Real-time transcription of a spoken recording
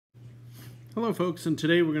Hello folks, and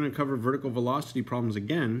today we're going to cover vertical velocity problems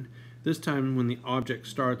again, this time when the object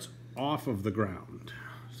starts off of the ground.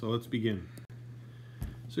 So let's begin.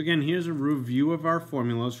 So again, here's a review of our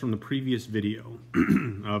formulas from the previous video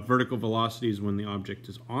of vertical velocities when the object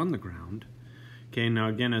is on the ground. Okay, now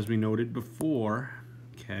again, as we noted before,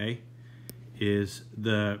 okay, is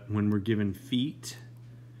when we're given feet,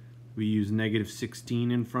 we use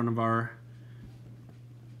 -16 in front of our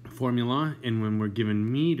formula, and when we're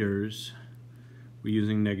given meters, we're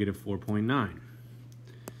using -4.9.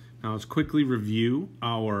 Now let's quickly review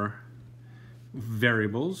our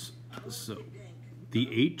variables. So the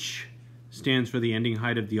h stands for the ending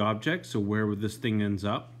height of the object, so where this thing ends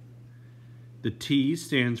up. The t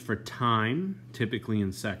stands for time, typically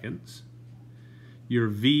in seconds. Your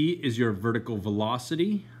v is your vertical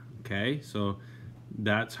velocity, okay, so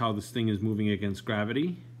that's how this thing is moving against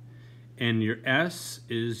gravity. And your s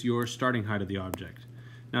is your starting height of the object.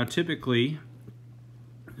 Now typically,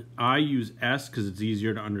 I use S because it's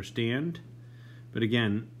easier to understand, but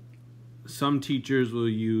again, some teachers will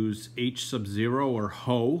use H sub 0 or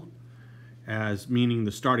HO as meaning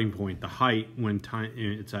the starting point, the height when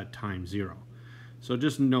it's at time 0. So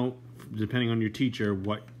just note, depending on your teacher,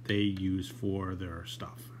 what they use for their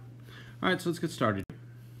stuff. All right, so let's get started.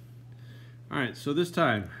 All right, so this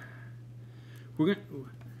time we're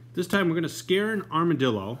gonna scare an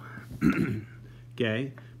armadillo,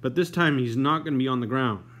 okay? But this time he's not going to be on the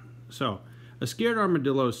ground. So, a scared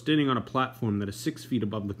armadillo is standing on a platform that is 6 feet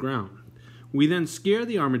above the ground. We then scare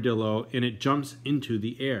the armadillo and it jumps into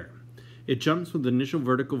the air. It jumps with an initial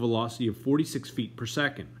vertical velocity of 46 feet per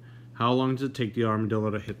second. How long does it take the armadillo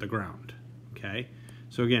to hit the ground? Okay,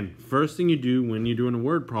 so again, first thing you do when you're doing a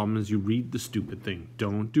word problem is you read the stupid thing.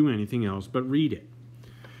 Don't do anything else but read it.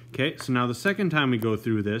 Okay, so now the second time we go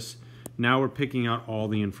through this, now we're picking out all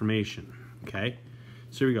the information. Okay.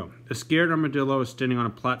 So here we go. A scared armadillo is standing on a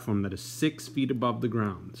platform that is 6 feet above the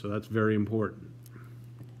ground, so that's very important.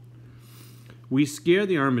 We scare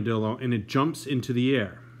the armadillo and it jumps into the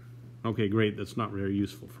air. Okay, great, that's not very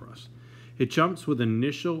useful for us. It jumps with an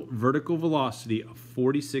initial vertical velocity of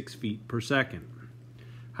 46 feet per second.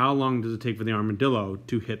 How long does it take for the armadillo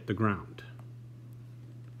to hit the ground?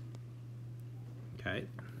 Okay.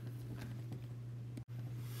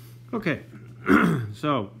 Okay,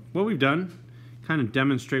 so what we've done, kind of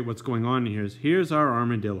demonstrate what's going on here, is here's our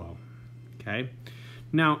armadillo. Okay,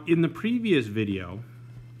 now in the previous video,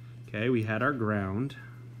 okay, we had our ground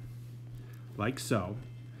like so.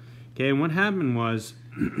 Okay, and what happened was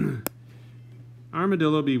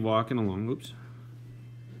armadillo be walking along. Oops.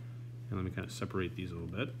 And let me kind of separate these a little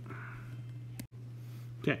bit.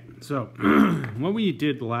 Okay, so what we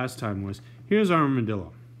did the last time was here's our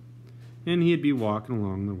armadillo, and he'd be walking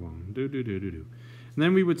along the wall, and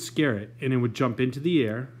then we would scare it, and it would jump into the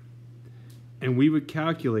air, and we would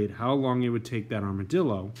calculate how long it would take that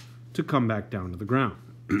armadillo to come back down to the ground.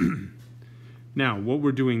 Now, what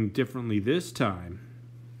we're doing differently this time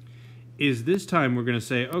is we're going to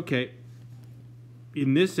say, okay,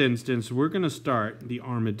 in this instance, we're going to start the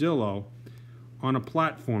armadillo on a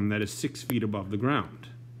platform that is 6 feet above the ground.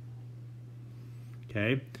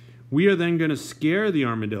 Okay? We are then going to scare the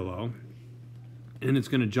armadillo, and it's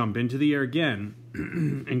going to jump into the air again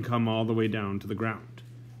and come all the way down to the ground.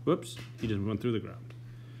 Whoops, he just went through the ground.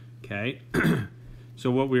 Okay,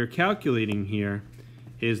 so what we're calculating here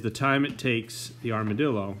is the time it takes the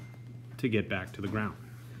armadillo to get back to the ground.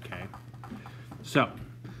 Okay, so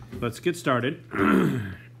let's get started.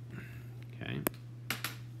 Okay,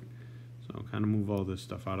 so I'll kind of move all this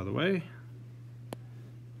stuff out of the way.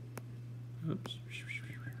 Oops.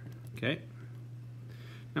 Okay.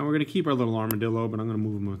 Now we're going to keep our little armadillo, but I'm going to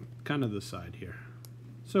move him kind of the side here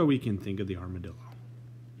so we can think of the armadillo.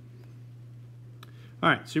 All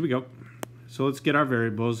right, so here we go. So let's get our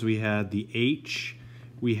variables. We had the h,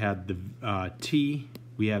 we had the t,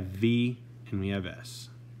 we have v, and we have s.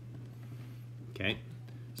 Okay,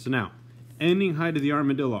 so now ending height of the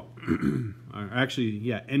armadillo. Actually,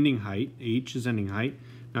 yeah, ending height. H is ending height.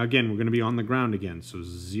 Now again, we're going to be on the ground again, so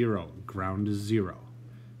 0. Ground is 0.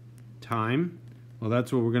 Time. Well,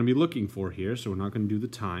 that's what we're going to be looking for here, so we're not going to do the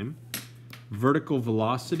time. Vertical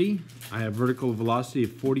velocity. I have vertical velocity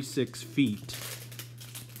of 46 feet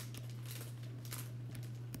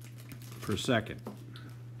per second.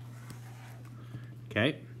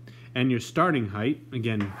 Okay, and your starting height,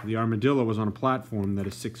 again, the armadillo was on a platform that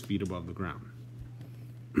is 6 feet above the ground.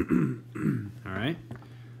 All right,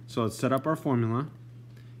 so let's set up our formula.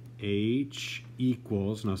 H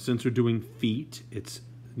equals, now since we're doing feet, it's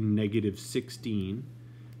 -16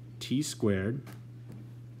 t squared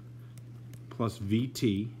plus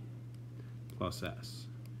vt plus s.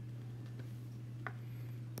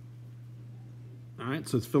 All right,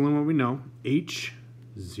 so let's fill in what we know.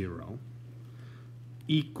 H0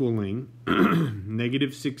 equaling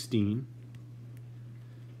negative 16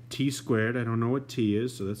 t squared, I don't know what t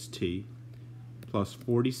is, so that's t, plus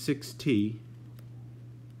 46t,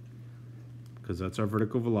 because that's our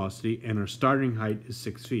vertical velocity, and our starting height is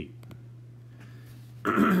 6 feet.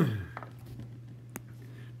 Now,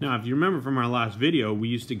 if you remember from our last video, we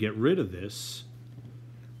used to get rid of this,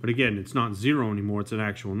 but again, it's not 0 anymore, it's an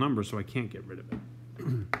actual number, so I can't get rid of it.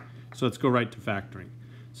 So let's go right to factoring.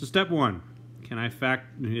 So step 1,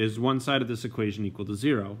 is one side of this equation equal to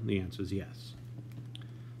 0? The answer is yes.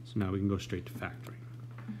 So now we can go straight to factoring.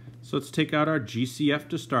 So let's take out our GCF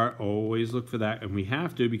to start. Always look for that, and we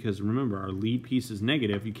have to because remember our lead piece is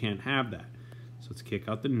negative. You can't have that. So let's kick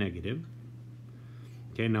out the negative.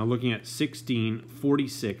 Okay, now looking at 16,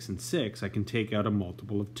 46, and 6, I can take out a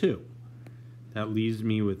multiple of 2. That leaves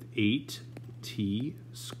me with 8t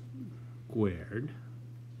squared.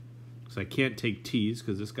 So I can't take t's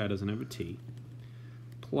because this guy doesn't have a t.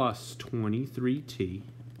 Plus 23t.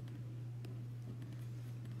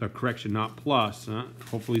 Correction, not plus.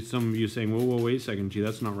 Hopefully some of you are saying, whoa, wait a second, gee,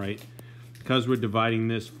 that's not right. Because we're dividing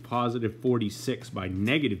this positive 46 by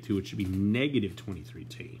negative 2, it should be negative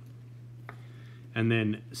 23t. And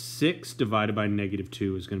then 6 divided by negative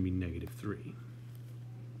 2 is going to be negative 3.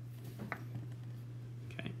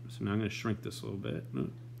 Okay, so now I'm going to shrink this a little bit.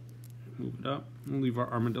 Move it up. We'll leave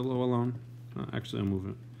our armadillo alone. Actually, I'll move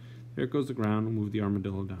it. There goes the ground. We'll move the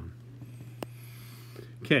armadillo down.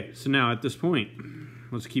 Okay, so now at this point,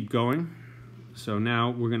 let's keep going. So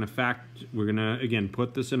now we're gonna again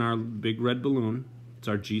put this in our big red balloon. It's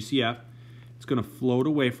our GCF. It's gonna float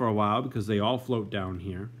away for a while because they all float down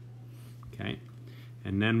here. Okay,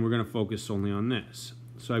 and then we're gonna focus only on this.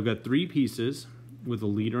 So I've got 3 pieces with a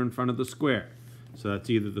leader in front of the square. So that's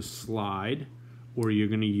either the slide or you're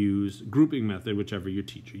gonna use grouping method, whichever your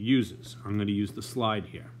teacher uses. I'm gonna use the slide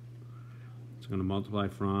here. So I'm gonna multiply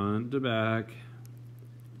front to back,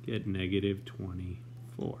 get negative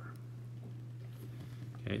 24.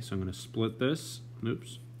 Okay, so I'm going to split this.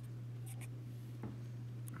 Oops.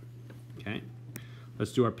 Okay,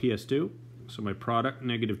 let's do our PS2. So my product,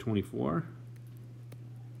 negative 24.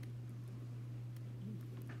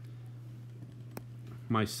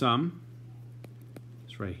 My sum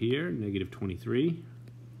is right here, negative 23.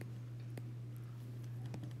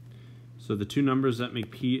 So the two numbers that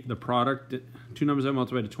make the product, two numbers that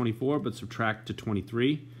multiply to 24 but subtract to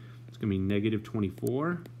 23, it's going to be negative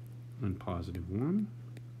 24 and positive 1.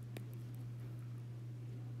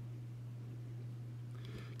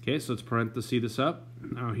 Okay, so let's parenthesis this up.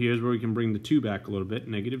 Now here's where we can bring the 2 back a little bit.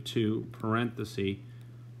 Negative 2, parenthesis,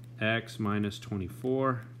 x minus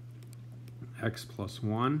 24, x plus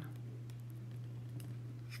 1.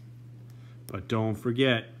 But don't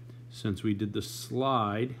forget, since we did the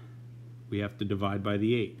slide, we have to divide by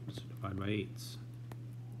the 8. So divide by 8s.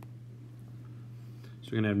 So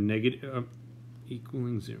we're going to have negative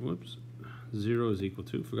equaling 0. Whoops. 0 is equal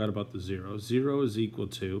to, forgot about the 0. 0 is equal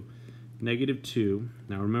to negative 2.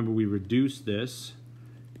 Now remember, we reduced this,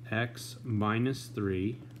 x minus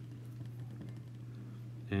 3.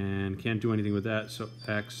 And can't do anything with that, so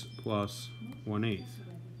x plus 1/8.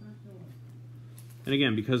 And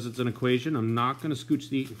again, because it's an equation, I'm not going to scooch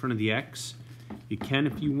the 8 in front of the x. You can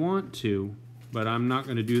if you want to, but I'm not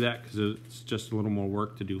going to do that because it's just a little more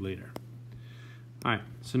work to do later. All right,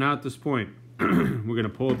 so now at this point, we're going to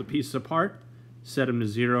pull the pieces apart, set them to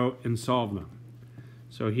 0, and solve them.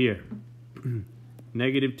 So here,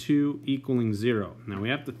 negative 2 equaling 0. Now we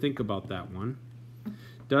have to think about that one.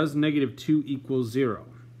 Does negative 2 equal 0?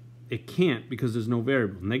 It can't because there's no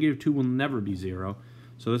variable. Negative 2 will never be 0.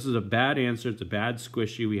 So this is a bad answer. It's a bad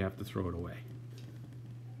squishy. We have to throw it away.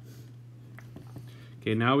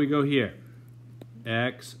 Okay, now we go here.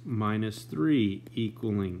 X minus 3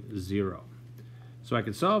 equaling 0. So I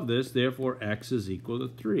can solve this, therefore x is equal to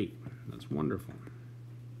 3. That's wonderful.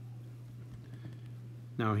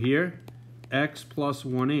 Now here, x plus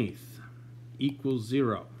 1/8 equals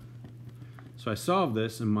 0. So I solve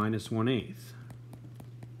this and minus 1/8.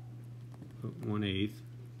 1/8.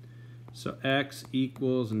 So x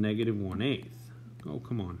equals negative 1/8. Oh,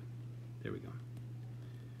 come on. There we go.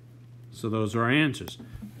 So those are our answers.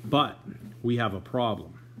 But we have a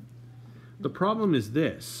problem. The problem is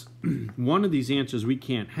this. One of these answers we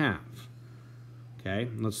can't have. Okay,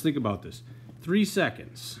 let's think about this. 3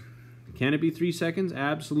 seconds. Can it be 3 seconds?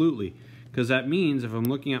 Absolutely. Because that means if I'm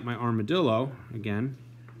looking at my armadillo, again,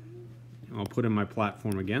 I'll put in my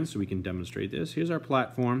platform again so we can demonstrate this. Here's our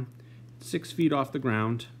platform, 6 feet off the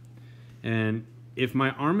ground. And if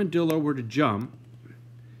my armadillo were to jump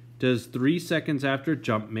Does 3 seconds after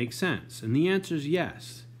jump make sense? And the answer is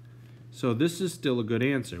yes. So this is still a good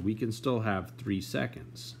answer. We can still have 3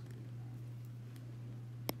 seconds.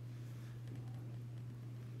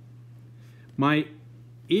 My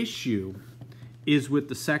issue is with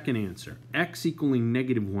the second answer, x equaling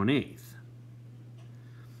 -1/8.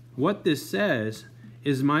 What this says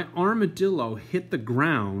is my armadillo hit the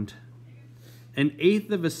ground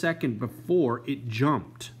 1/8 of a second before it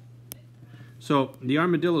jumped. So the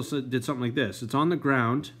armadillo did something like this. It's on the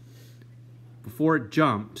ground before it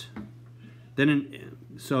jumped. Then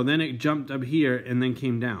it jumped up here and then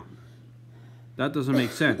came down. That doesn't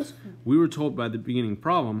make sense. We were told by the beginning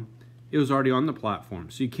problem it was already on the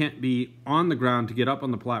platform. So you can't be on the ground to get up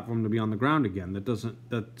on the platform to be on the ground again.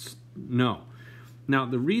 No. Now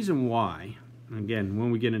the reason why, again,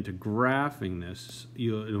 when we get into graphing this,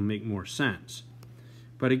 it'll make more sense.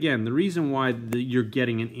 But again, the reason why you're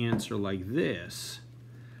getting an answer like this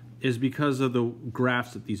is because of the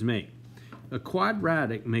graphs that these make. A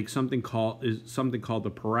quadratic makes something called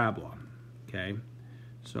the parabola. Okay,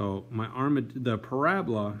 so the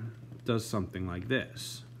parabola does something like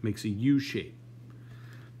this, makes a U shape.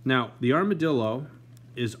 Now the armadillo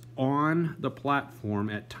is on the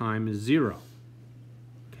platform at time 0.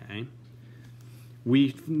 Okay.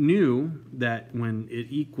 We knew that when it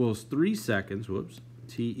equals 3 seconds,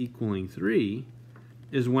 t equaling 3,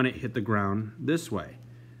 is when it hit the ground this way.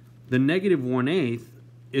 The -1/8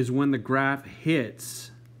 is when the graph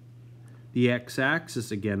hits the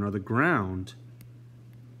x-axis again, or the ground.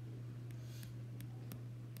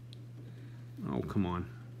 Oh, come on.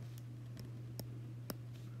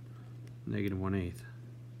 -1/8.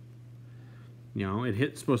 You know,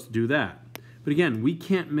 it's supposed to do that. But again, we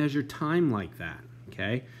can't measure time like that,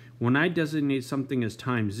 okay? When I designate something as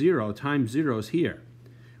time 0 is here.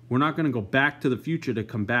 We're not going to go back to the future to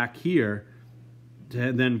come back here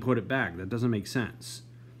to then put it back. That doesn't make sense.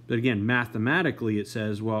 But again, mathematically it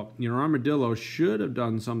says, well, your armadillo should have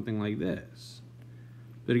done something like this.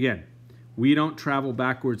 But again, we don't travel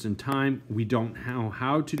backwards in time. We don't know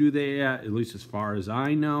how to do that, at least as far as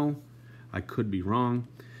I know. I could be wrong.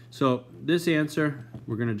 So this answer,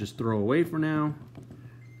 we're going to just throw away for now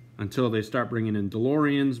until they start bringing in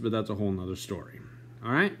DeLoreans, but that's a whole nother story.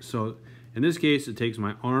 All right, so in this case, it takes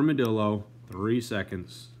my armadillo 3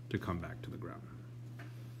 seconds to come back to the ground.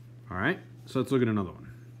 All right, so let's look at another one.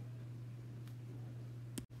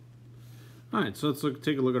 All right, so let's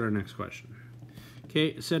take a look at our next question. Okay,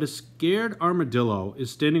 it said a scared armadillo is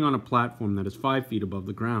standing on a platform that is 5 feet above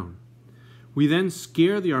the ground. We then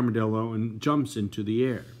scare the armadillo and jumps into the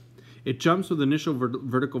air. It jumps with initial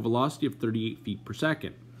vertical velocity of 38 feet per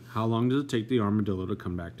second. How long does it take the armadillo to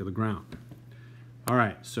come back to the ground? All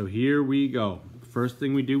right, so here we go. First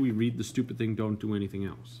thing we do, we read the stupid thing, don't do anything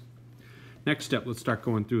else. Next step, let's start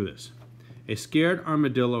going through this. A scared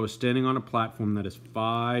armadillo is standing on a platform that is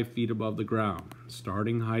 5 feet above the ground.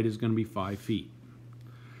 Starting height is going to be 5 feet.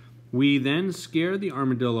 We then scare the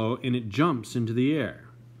armadillo and it jumps into the air.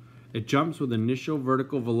 It jumps with initial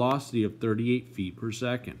vertical velocity of 38 feet per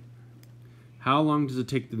second. How long does it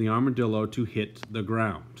take the armadillo to hit the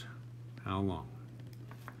ground? How long?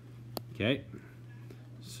 Okay.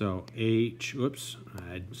 So H, whoops,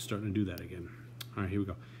 I'm starting to do that again. All right, here we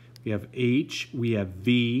go. We have H, we have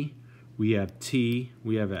V, we have T,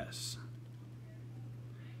 we have S.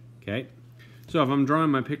 Okay, so if I'm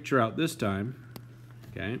drawing my picture out this time,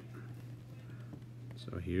 okay,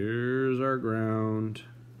 so here's our ground.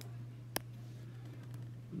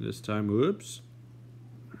 This time, whoops.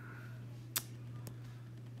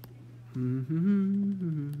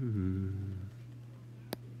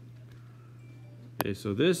 Okay,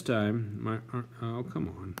 so this time, oh, come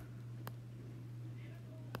on.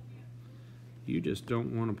 You just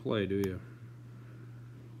don't want to play, do you?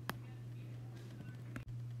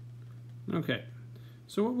 Okay,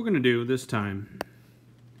 so what we're going to do this time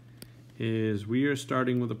is we are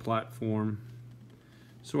starting with a platform.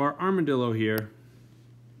 So our armadillo here,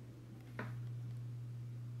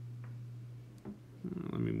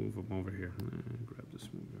 let me move him over here. Grab this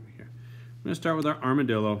move over here. I'm going to start with our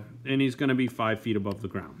armadillo, and he's going to be 5 feet above the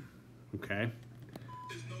ground. Okay?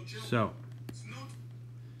 So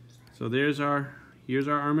here's our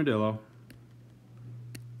armadillo.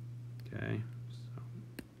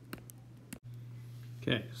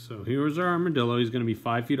 Okay, so here's our armadillo. He's going to be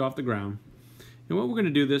 5 feet off the ground. And what we're going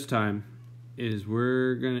to do this time is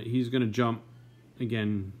he's going to jump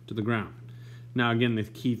again to the ground. Now again, the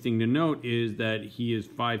key thing to note is that he is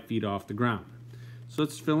 5 feet off the ground. So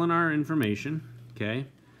let's fill in our information. Okay,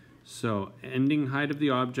 so ending height of the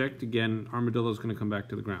object, again, armadillo is going to come back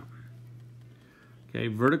to the ground. Okay,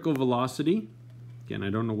 vertical velocity. Again, I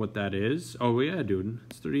don't know what that is. Oh yeah, dude,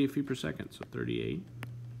 it's 38 feet per second. So 38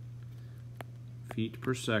 feet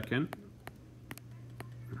per second.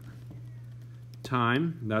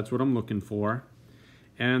 Time, that's what I'm looking for.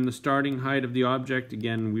 And the starting height of the object,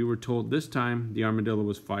 again, we were told this time the armadillo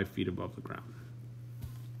was 5 feet above the ground.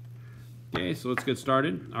 Okay, so let's get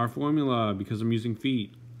started. Our formula, because I'm using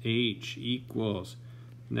feet, h equals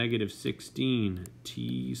negative 16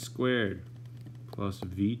 t squared plus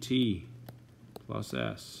vt plus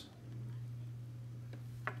s.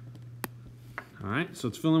 Alright, so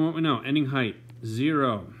let's fill in what we know. Ending height,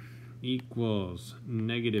 0 equals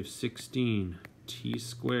negative 16 t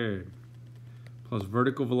squared plus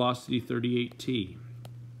vertical velocity 38t.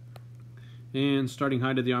 And starting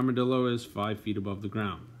height of the armadillo is 5 feet above the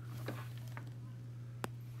ground.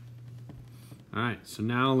 Alright, so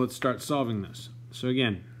now let's start solving this. So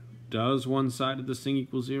again, does one side of this thing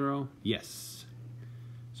equal 0? Yes.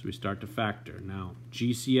 So we start to factor. Now,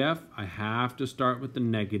 GCF, I have to start with the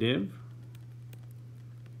negative.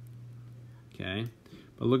 Okay.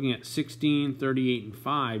 But looking at 16, 38, and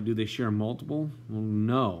 5, do they share a multiple? Well,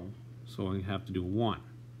 no. So I have to do 1.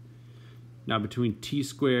 Now, between t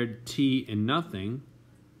squared, t, and nothing,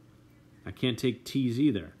 I can't take t's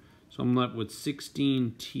either. So I'm left with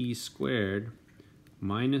 16t squared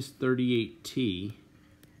minus 38t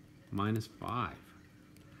minus 5.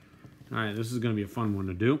 All right, this is going to be a fun one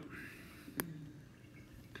to do.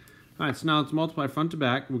 All right, so now let's multiply front to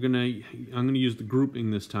back. I'm going to use the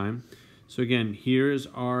grouping this time. So again, here's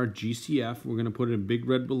our GCF. We're going to put it in a big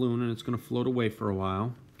red balloon, and it's going to float away for a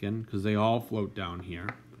while, again, because they all float down here.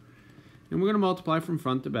 And we're going to multiply from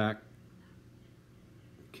front to back.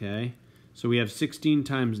 Okay, so we have 16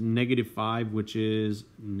 times negative 5, which is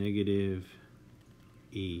negative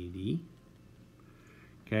 80.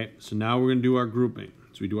 Okay, so now we're going to do our grouping.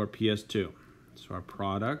 So we do our PS2. So our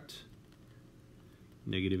product,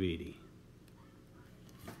 negative 80.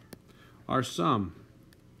 Our sum,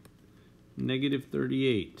 negative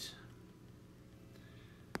 38.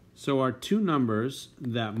 So our two numbers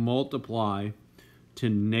that multiply to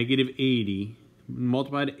negative 80,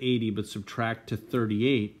 multiply to 80 but subtract to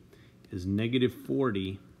 38 is negative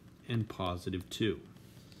 40 and positive 2.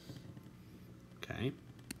 Okay.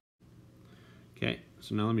 Okay,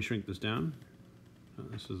 so now let me shrink this down. Oh,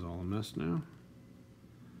 this is all a mess now.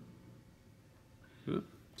 Oh,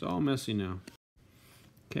 it's all messy now.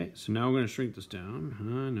 Okay, so now we're going to shrink this down.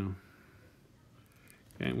 I know.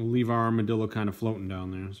 Okay, we'll leave our armadillo kind of floating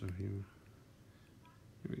down there. So here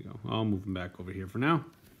we go. I'll move them back over here for now.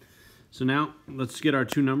 So now let's get our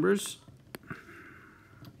two numbers.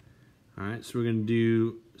 All right, so we're going to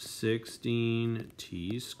do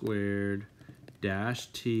 16t squared dash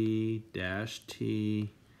t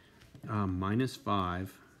minus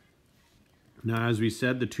 5. Now, as we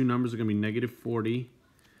said, the two numbers are going to be negative 40,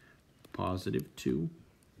 positive 2.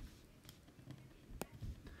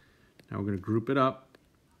 Now we're going to group it up.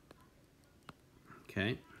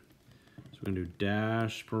 Okay, so we're going to do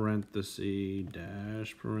dash parenthesis,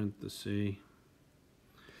 dash parenthesis.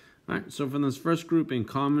 All right, so from this first grouping,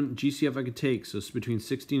 common GCF I could take, so it's between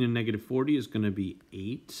 16 and negative 40 is going to be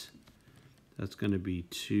 8. That's going to be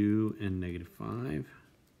 2 and negative 5.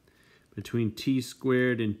 Between t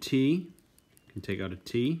squared and t, I can take out a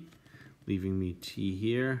t, leaving me t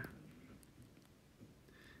here.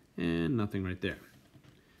 And nothing right there.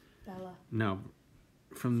 Bella. Now,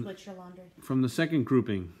 from the second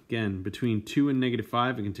grouping, again, between 2 and negative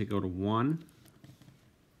 5, I can take out a 1.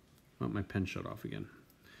 Oh, my pen shut off again.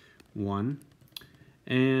 1.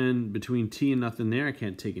 And between t and nothing there, I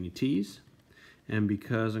can't take any t's. And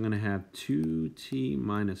because I'm going to have 2t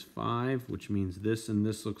minus 5, which means this and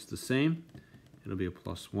this looks the same, it'll be a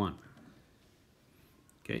plus 1.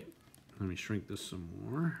 Okay, let me shrink this some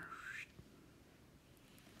more.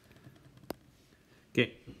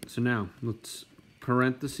 Okay, so now let's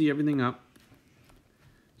parenthesis everything up.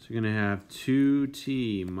 So you're going to have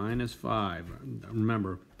 2t minus 5.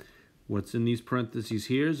 Remember, what's in these parentheses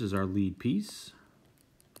here is our lead piece.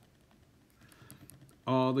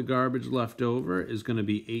 All the garbage left over is going to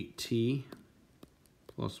be 8t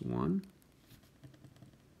plus 1.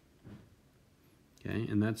 Okay,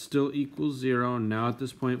 and that still equals 0. And now at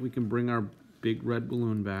this point, we can bring our big red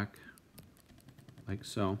balloon back, like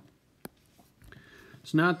so.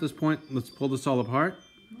 So now at this point, let's pull this all apart.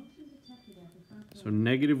 So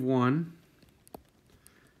negative 1,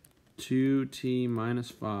 2t minus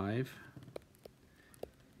 5,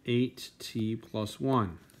 8t plus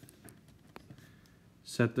 1.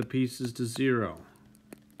 Set the pieces to 0.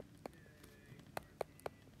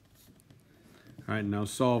 All right, now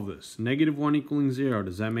solve this. -1 equaling 0.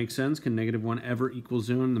 Does that make sense? Can -1 ever equal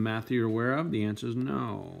 0 in the math that you're aware of? The answer is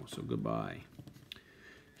no. So goodbye.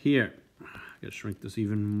 Here, I gotta shrink this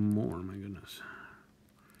even more. My goodness.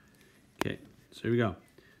 Okay, so here we go.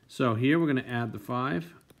 So here we're gonna add the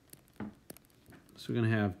 5. So we're gonna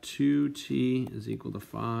have 2t is equal to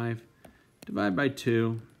 5. Divide by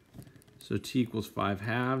 2. So t equals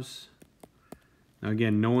 5/2. Now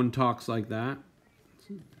again, no one talks like that.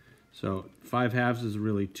 So 5/2 is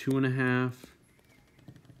really 2.5,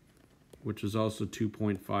 which is also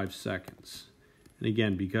 2.5 seconds. And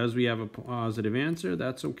again, because we have a positive answer,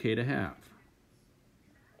 that's okay to have.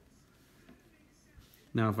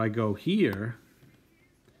 Now if I go here,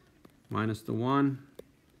 minus the 1,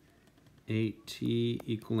 8t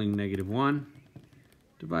equaling -1,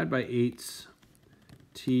 divide by 8s,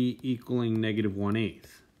 t equaling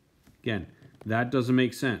 -1/8. Again, that doesn't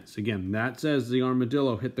make sense. Again, that says the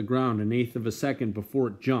armadillo hit the ground 1/8 of a second before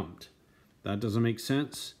it jumped. That doesn't make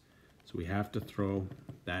sense, so we have to throw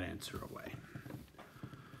that answer away.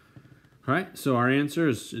 All right, so our answer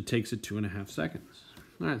is it takes it 2.5 seconds.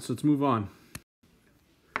 All right, so let's move on.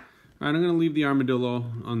 All right, I'm going to leave the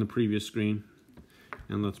armadillo on the previous screen,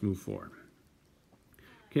 and let's move forward.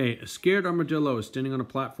 Okay, a scared armadillo is standing on a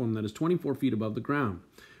platform that is 24 feet above the ground.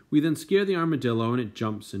 We then scare the armadillo, and it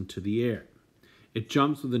jumps into the air. It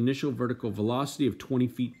jumps with initial vertical velocity of 20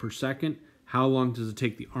 feet per second. How long does it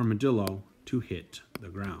take the armadillo to hit the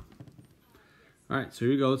ground? All right, so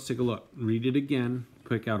here we go. Let's take a look. Read it again.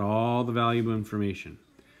 Pick out all the valuable information.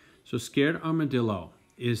 So scared armadillo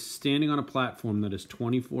is standing on a platform that is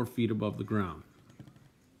 24 feet above the ground.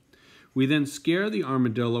 We then scare the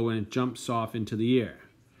armadillo and it jumps off into the air.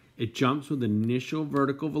 It jumps with initial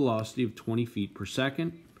vertical velocity of 20 feet per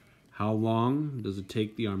second. How long does it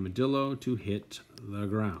take the armadillo to hit the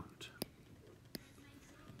ground?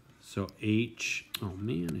 So oh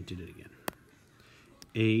man, I did it again.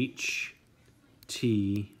 HTVS.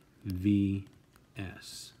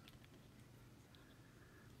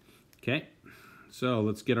 Okay, so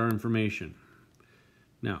let's get our information.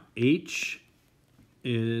 Now, H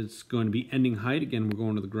is going to be ending height. Again, we're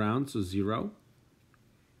going to the ground, so 0.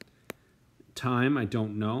 Time, I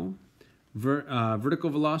don't know. Vertical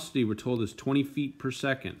velocity, we're told, is 20 feet per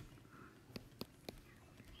second.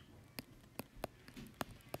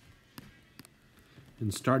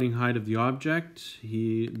 And starting height of the object,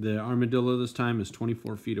 the armadillo this time is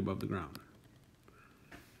 24 feet above the ground.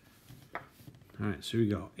 All right, so here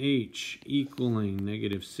we go. H equaling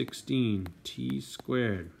 -16 t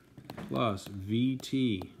squared plus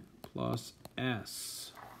vt plus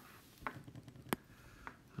s.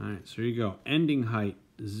 All right, so here you go. Ending height,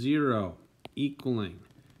 0 equaling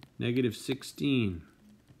 -16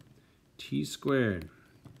 t squared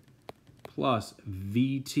plus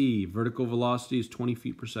vt. Vertical velocity is 20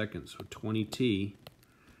 feet per second, so 20t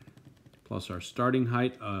plus our starting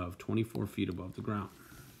height of 24 feet above the ground.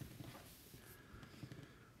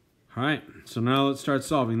 All right, so now let's start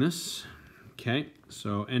solving this. Okay,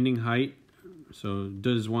 so ending height. So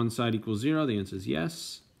does one side equal 0? The answer is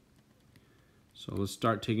yes. So let's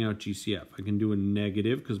start taking out GCF. I can do a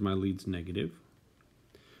negative because my lead's negative.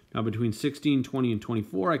 Now between 16, 20, and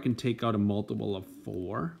 24, I can take out a multiple of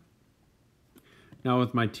 4. Now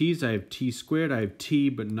with my t's, I have t squared. I have t,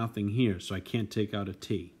 but nothing here, so I can't take out a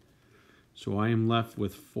t. So I am left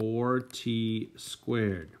with 4t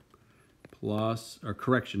squared plus, or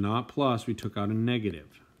correction, not plus, we took out a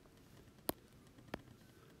negative.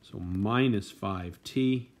 So minus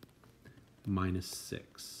 5t minus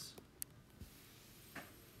 6.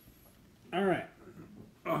 All right.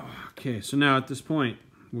 Okay, so now at this point,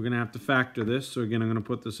 we're going to have to factor this. So again, I'm going to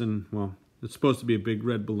put this in, well, it's supposed to be a big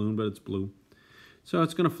red balloon, but it's blue. So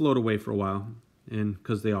it's going to float away for a while, and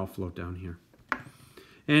because they all float down here.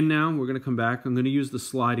 And now we're going to come back. I'm going to use the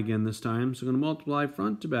slide again this time. So I'm going to multiply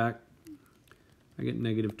front to back. I get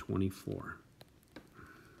 -24.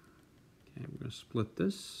 Okay, we're going to split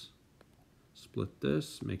this,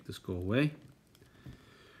 make this go away.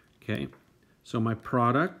 Okay, so my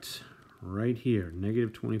product right here,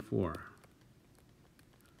 -24.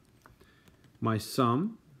 My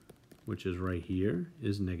sum, which is right here,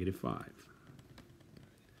 is -5.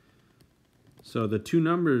 So the two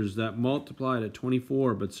numbers that multiplied at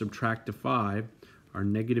 24 but subtract to 5 are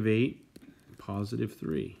 -8,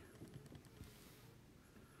 +3.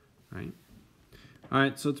 Right? All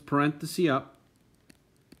right, so it's parenthesis up.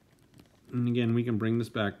 And again, we can bring this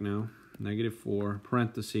back now. -4,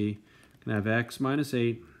 parenthesis. Can have x minus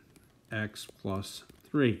 8, x plus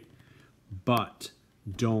 3. But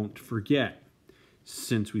don't forget,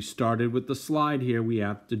 since we started with the slide here, we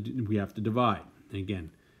have to divide. And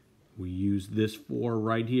again, we use this 4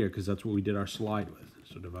 right here because that's what we did our slide with.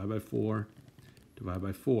 So divide by 4, divide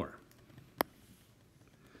by 4.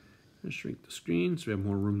 Let's shrink the screen so we have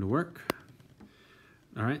more room to work.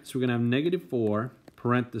 All right, so we're going to have negative 4,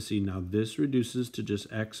 parenthesis. Now this reduces to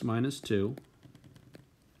just x minus 2.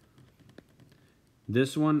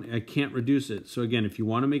 This one, I can't reduce it. So again, if you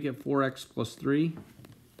want to make it 4x plus 3,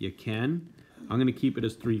 you can. I'm going to keep it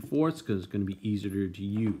as 3/4 because it's going to be easier to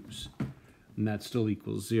use. And that still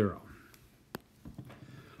equals 0.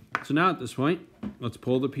 So now at this point, let's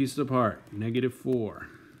pull the pieces apart. Negative 4,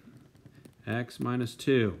 x minus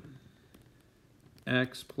 2,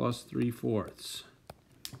 x plus 3/4.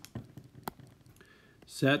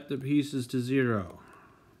 Set the pieces to 0.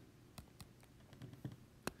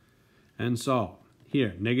 And solve.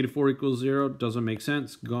 Here, negative 4 equals 0, doesn't make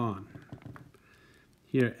sense, gone.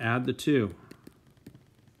 Here, add the 2.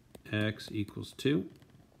 X equals 2.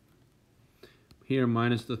 Here,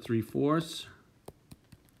 minus the 3/4.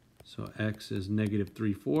 So x is negative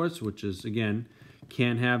 3/4, which is, again,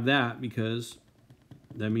 can't have that because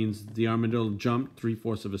that means the armadillo jumped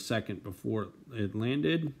 3/4 of a second before it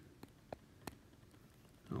landed.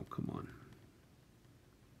 Oh, come on.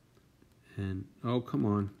 And, oh, come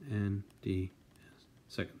on, and d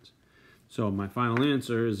seconds. So my final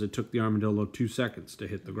answer is it took the armadillo 2 seconds to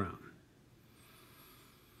hit the ground.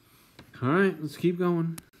 All right, let's keep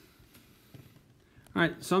going. All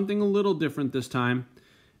right, something a little different this time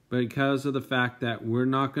because of the fact that we're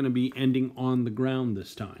not going to be ending on the ground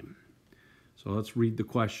this time. So let's read the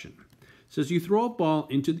question. It says you throw a ball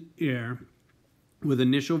into the air with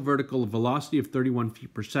initial vertical velocity of 31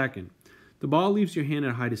 feet per second. The ball leaves your hand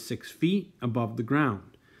at a height of 6 feet above the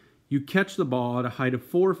ground. You catch the ball at a height of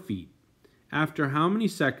 4 feet. After how many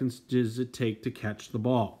seconds does it take to catch the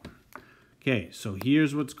ball? Okay, so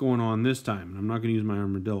here's what's going on this time. And I'm not going to use my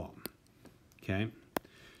armadillo. Okay,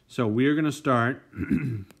 so we're going to start,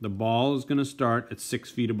 the ball is going to start at 6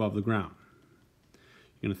 feet above the ground.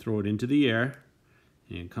 You're going to throw it into the air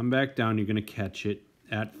and come back down. You're going to catch it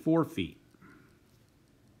at 4 feet.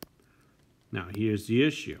 Now, here's the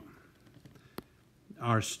issue.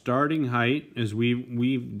 Our starting height, as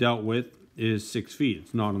we've dealt with, is 6 feet.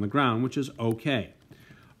 It's not on the ground, which is okay.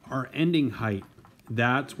 Our ending height,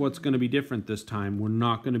 that's what's going to be different this time. We're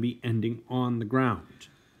not going to be ending on the ground.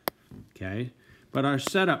 Okay? But our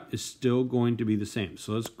setup is still going to be the same.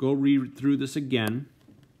 So let's go read through this again,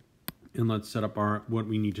 and let's set up what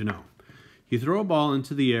we need to know. You throw a ball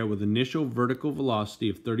into the air with initial vertical velocity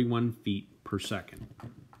of 31 feet per second.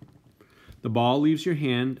 The ball leaves your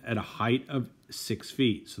hand at a height of 6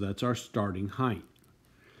 feet, so that's our starting height.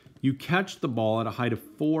 You catch the ball at a height of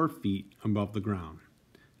 4 feet above the ground.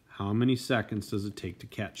 How many seconds does it take to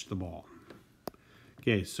catch the ball?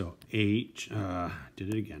 Okay, so did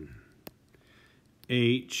it again.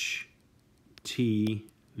 H, T,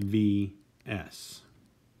 V, S.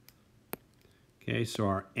 Okay, so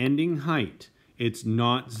our ending height, it's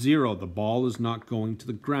not 0. The ball is not going to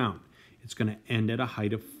the ground. It's going to end at a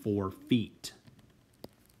height of 4 feet.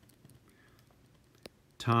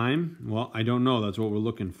 Time, well, I don't know. That's what we're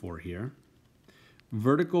looking for here.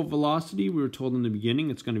 Vertical velocity, we were told in the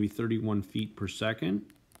beginning, it's going to be 31 feet per second.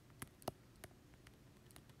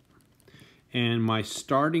 And my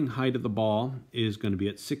starting height of the ball is going to be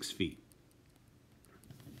at 6 feet.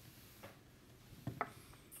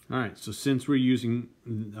 All right, so since we're using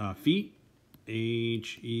feet,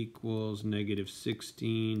 H equals negative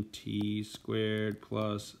 16 t squared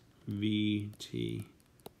plus VT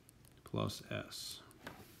plus S.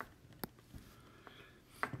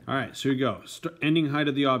 All right, so here we go. Ending height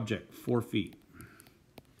of the object, 4 feet.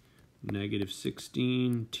 Negative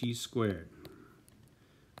 16 t squared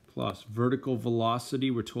plus vertical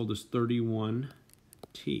velocity, we're told is 31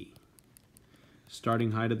 t.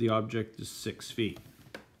 Starting height of the object is 6 feet.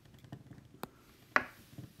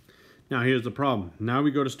 Now here's the problem. Now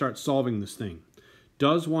we go to start solving this thing.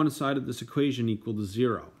 Does one side of this equation equal to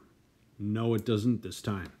 0? No, it doesn't this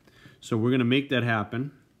time. So we're going to make that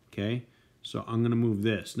happen, okay? So I'm going to move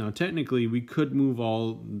this. Now technically we could move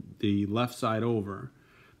all the left side over,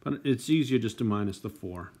 but it's easier just to minus the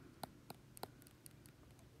 4.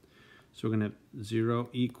 So we're going to have 0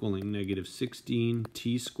 equaling negative 16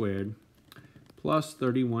 t squared plus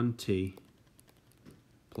 31t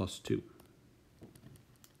plus 2.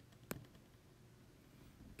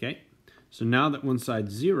 Okay, so now that one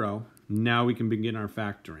side's 0, now we can begin our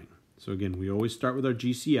factoring. So again, we always start with our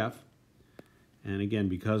GCF. And again,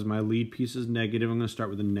 because my lead piece is negative, I'm going to start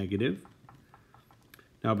with a negative.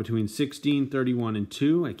 Now between 16, 31, and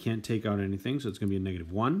 2, I can't take out anything, so it's going to be a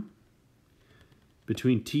negative 1.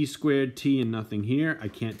 Between t squared, t, and nothing here, I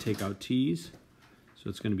can't take out t's. So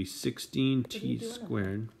it's going to be 16t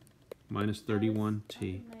squared minus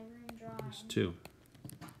 31t is 2.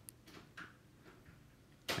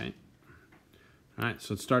 Okay. All right,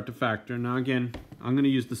 so let's start to factor. Now again, I'm going to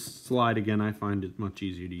use the slide again. I find it much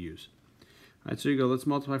easier to use. All right, so you go. Let's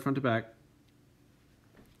multiply front to back.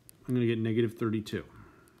 I'm going to get negative 32. All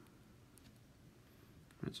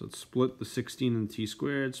right, so let's split the 16 and the t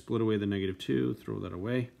squared, split away the negative 2, throw that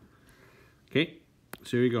away. Okay,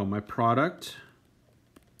 so here you go. My product,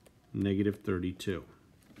 negative 32.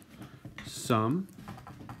 Sum,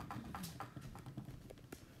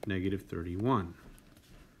 negative 31.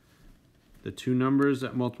 The two numbers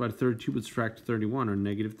that multiply to 32 but subtract to 31 are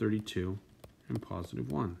negative 32 and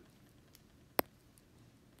positive 1.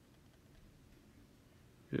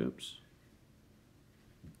 Oops.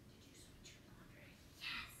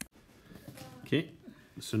 Okay,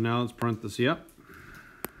 so now let's parenthesis up.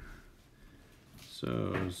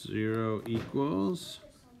 So 0 equals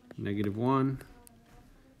negative 1,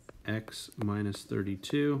 x minus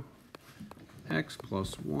 32, x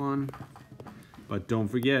plus 1. But don't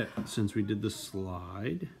forget, since we did the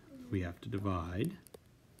slide, we have to divide.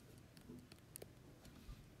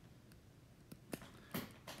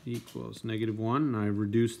 Equals negative 1, and I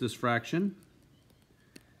reduce this fraction.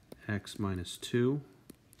 X minus 2,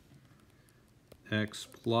 x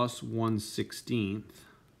plus 1/16.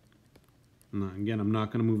 Now, again, I'm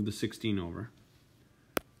not going to move the 16 over.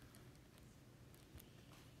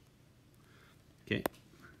 Okay.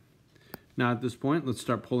 Now at this point, let's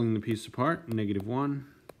start pulling the piece apart. Negative 1,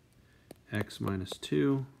 x minus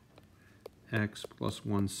 2, x plus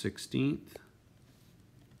 1/16.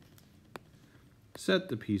 Set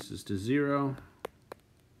the pieces to 0.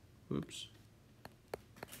 Whoops.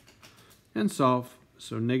 And solve.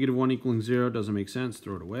 So negative 1 equaling 0 doesn't make sense.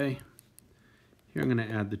 Throw it away. Here I'm going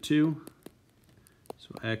to add the 2.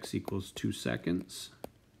 So x equals 2 seconds.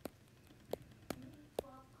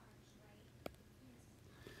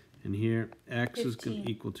 And here, x 15. Is going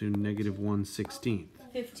to equal to negative 1/16.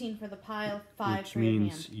 15 for the pile, 5 which for your hand.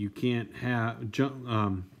 Which means you can't have,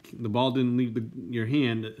 the ball didn't leave your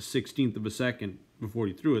hand a 1/16 of a second before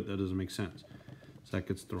you threw it. That doesn't make sense. So that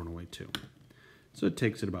gets thrown away too. So it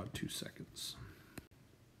takes it about 2 seconds.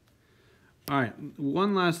 All right,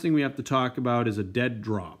 one last thing we have to talk about is a dead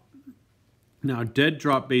drop. Now, dead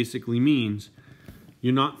drop basically means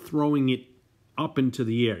you're not throwing it up into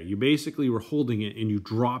the air. You basically were holding it and you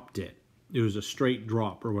dropped it. It was a straight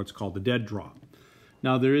drop, or what's called a dead drop.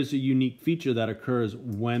 Now, there is a unique feature that occurs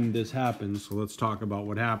when this happens, so let's talk about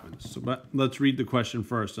what happens. But let's read the question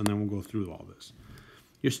first, and then we'll go through all this.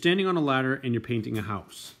 You're standing on a ladder and you're painting a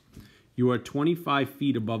house. You are 25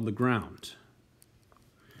 feet above the ground,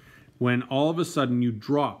 when all of a sudden you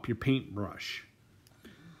drop your paintbrush.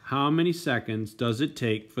 How many seconds does it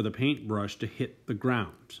take for the paintbrush to hit the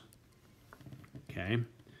ground? Okay,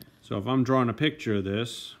 so if I'm drawing a picture of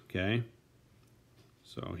this, okay,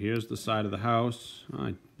 so here's the side of the house.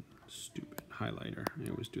 Oh, stupid highlighter, I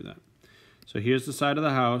always do that. So here's the side of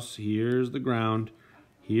the house, here's the ground,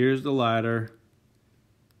 here's the ladder,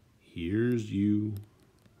 here's you.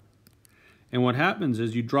 And what happens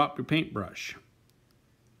is you drop your paintbrush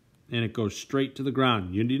and it goes straight to the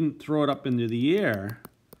ground. You didn't throw it up into the air.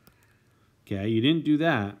 Okay, you didn't do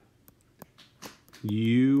that.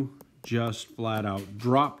 You just flat out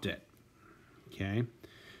dropped it. Okay,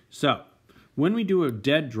 so when we do a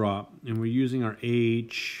dead drop and we're using our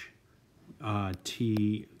H,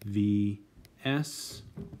 T, V, S,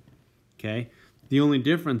 okay, the only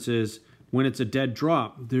difference is when it's a dead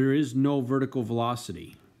drop, there is no vertical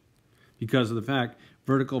velocity, because of the fact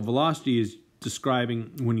vertical velocity is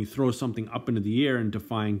describing when you throw something up into the air and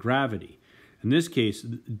defying gravity. In this case,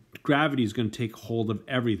 gravity is going to take hold of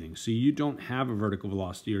everything. So you don't have a vertical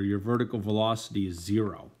velocity, or your vertical velocity is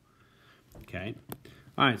 0. Okay?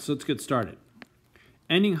 All right, so let's get started.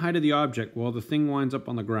 Ending height of the object, well, the thing winds up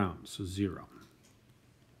on the ground, so 0.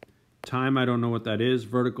 Time, I don't know what that is.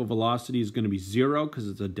 Vertical velocity is going to be 0 because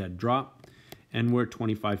it's a dead drop, and we're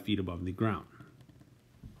 25 feet above the ground.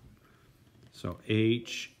 So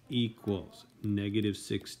H equals negative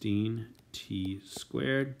 16 t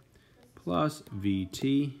squared plus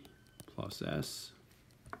Vt plus S.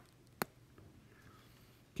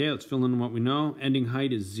 Okay, let's fill in what we know. Ending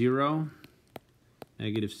height is 0,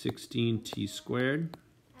 negative 16 t squared,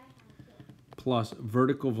 plus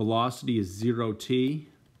vertical velocity is 0t,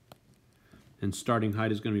 and starting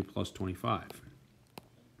height is going to be plus 25.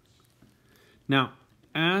 Now,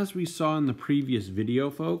 as we saw in the previous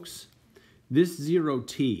video, folks, this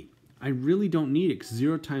 0t, I really don't need it because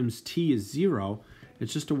 0 times t is 0.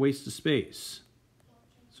 It's just a waste of space.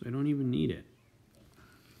 So I don't even need it.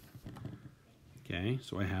 Okay,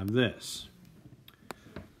 so I have this.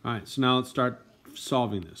 All right, so now let's start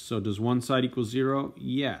solving this. So does one side equal 0?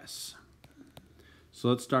 Yes. So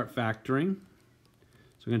let's start factoring.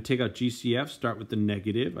 So I'm going to take out GCF, start with the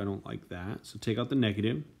negative. I don't like that. So take out the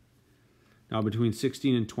negative. Now between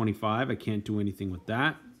 16 and 25, I can't do anything with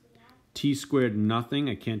that. T squared, nothing.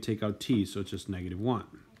 I can't take out t, so it's just -1.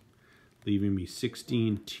 Leaving me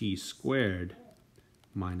 16t squared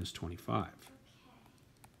minus 25.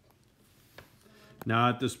 Now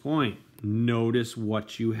at this point, notice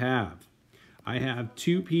what you have. I have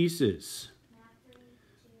two pieces.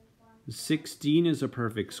 16 is a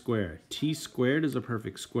perfect square. T squared is a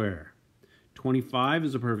perfect square. 25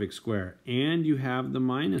 is a perfect square. And you have the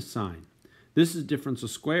minus sign. This is difference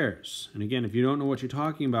of squares. And again, if you don't know what you're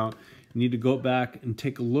talking about, you need to go back and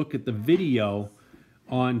take a look at the video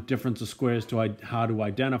on difference of squares to how to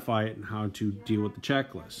identify it and how to deal with the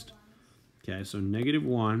checklist. Okay, so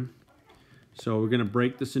 -1. So we're going to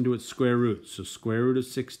break this into its square roots. So square root of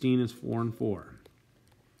 16 is 4 and 4.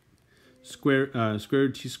 Square root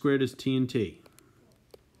of t squared is t and t.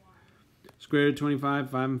 Square root of 25,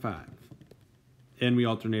 5 and 5. And we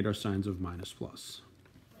alternate our signs of minus plus.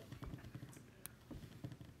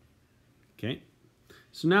 Okay,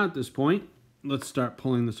 so now at this point, let's start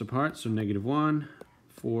pulling this apart. So -1,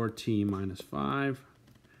 4t minus 5,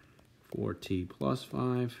 4t plus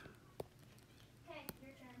 5.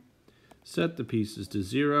 Set the pieces to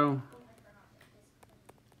 0.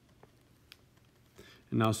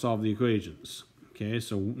 And now solve the equations. Okay,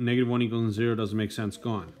 so -1 equals 0 doesn't make sense,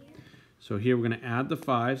 gone. So here we're going to add the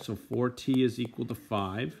 5, so 4t is equal to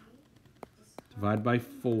 5. Divide by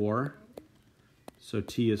 4, so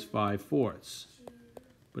t is 5/4.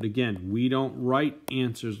 But again, we don't write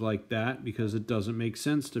answers like that because it doesn't make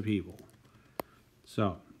sense to people.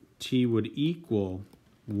 So t would equal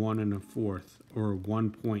 1 1/4 or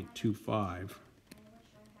 1.25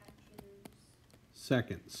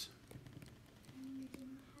 seconds.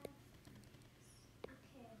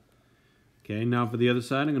 Okay, now for the other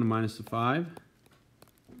side, I'm going to minus the 5.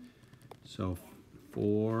 So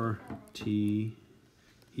 4t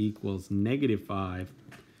equals -5.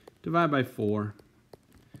 Divide by 4.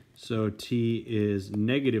 So t is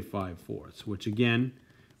 -5/4, which again,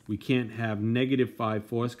 we can't have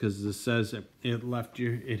 -5/4 because it says it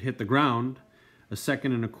hit the ground a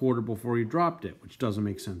second and a quarter before you dropped it, which doesn't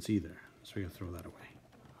make sense either. So we gotta throw that away.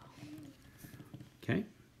 Okay.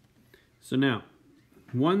 So now,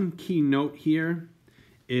 one key note here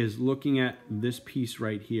is looking at this piece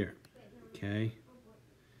right here. Okay.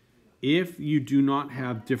 If you do not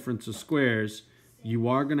have difference of squares, you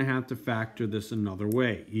are going to have to factor this another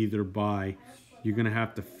way. Either by, you're going to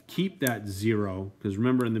have to keep that 0, because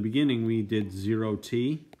remember in the beginning we did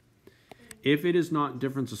 0t. If it is not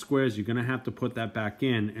difference of squares, you're going to have to put that back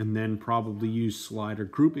in and then probably use slide or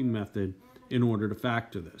grouping method in order to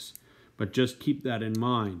factor this. But just keep that in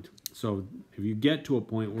mind. So if you get to a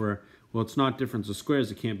point where, well, it's not difference of squares,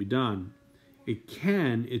 it can't be done. It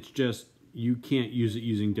can, it's just you can't use it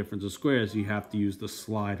using difference of squares. You have to use the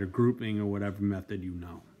slide or grouping or whatever method you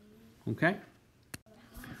know. Okay?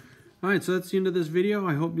 All right, so that's the end of this video.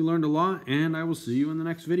 I hope you learned a lot, and I will see you in the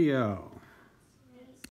next video.